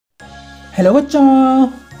Hello बच्चों,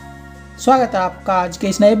 स्वागत है आपका आज के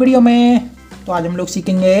इस नए वीडियो में। तो आज हम लोग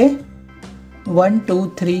सीखेंगे 1 2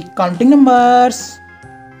 3 काउंटिंग नंबर्स।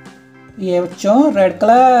 ये बच्चों रेड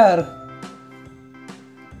कलर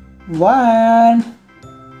 1,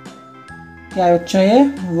 क्या है बच्चों ये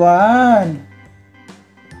 1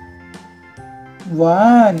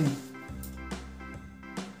 1।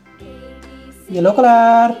 येलो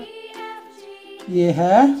कलर ये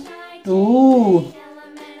है 2,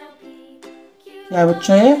 क्या है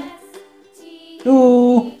बच्चों ये 2।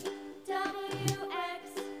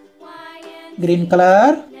 ग्रीन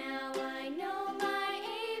कलर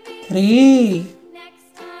 3,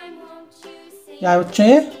 क्या है बच्चों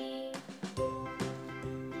ये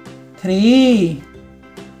 3।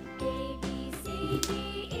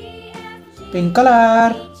 पिंक कलर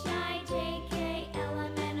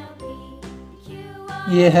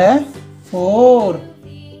ये है 4,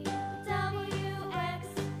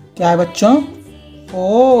 क्या है बच्चों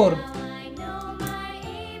 4।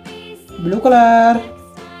 ब्लू कलर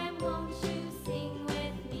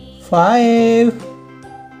 5,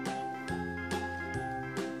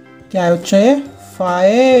 क्या है बच्चों ये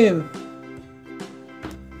 5।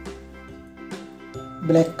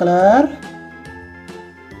 Black colour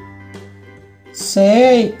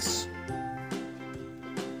 6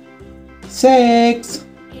 6।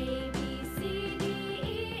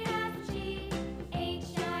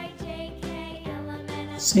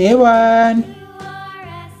 7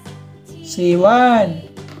 7।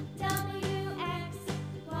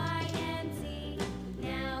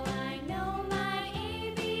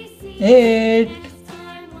 8,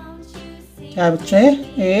 क्या है बच्चे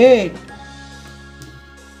 8।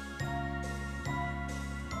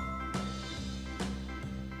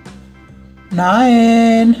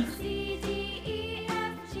 9,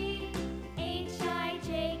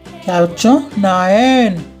 क्या है बच्चों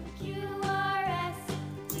 9।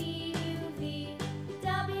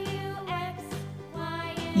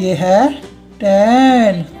 ये है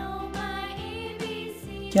 10,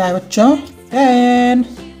 क्या है बच्चों 10।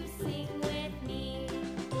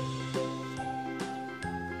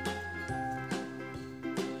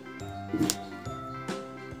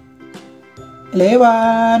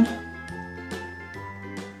 11,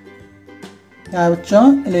 क्या है बच्चों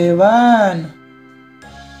 11।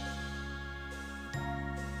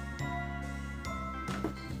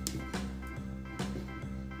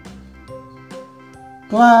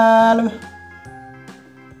 12,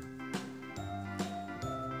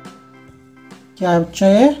 क्या है बच्चों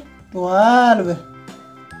ये 12।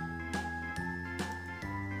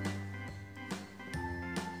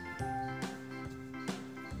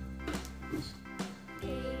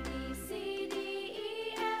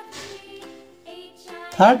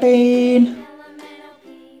 13,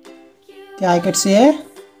 क्या है किड्स ये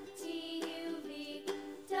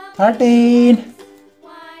 13।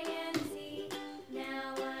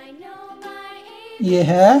 ये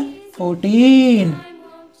है 14,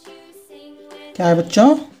 क्या है बच्चों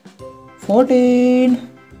 14।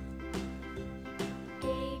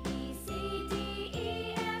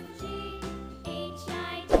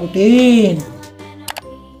 14,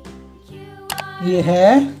 ये है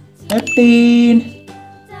 15,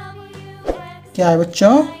 क्या है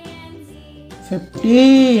बच्चों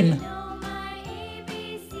 15।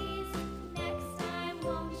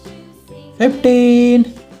 15।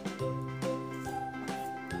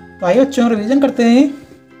 तो आइए बच्चों रिवीजन करते हैं।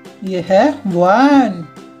 ये है 1,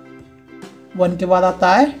 1 के बाद आता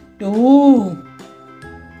है 2,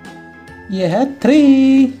 ये है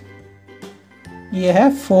 3, ये है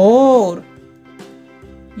 4,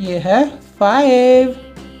 ये है 5,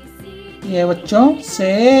 ये बच्चों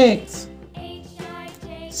 6,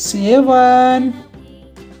 7,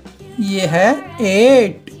 ये है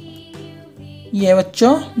 8, ये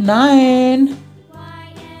बच्चों 9,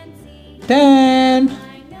 10,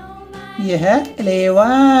 ये है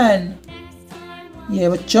 11, ये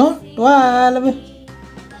बच्चों 12,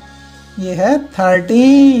 ये है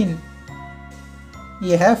 13,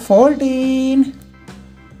 ये है 14,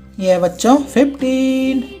 ये है बच्चों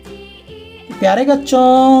 15। प्यारे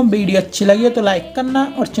बच्चों, वीडियो अच्छी लगी हो तो लाइक करना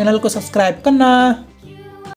और चैनल को सब्सक्राइब करना।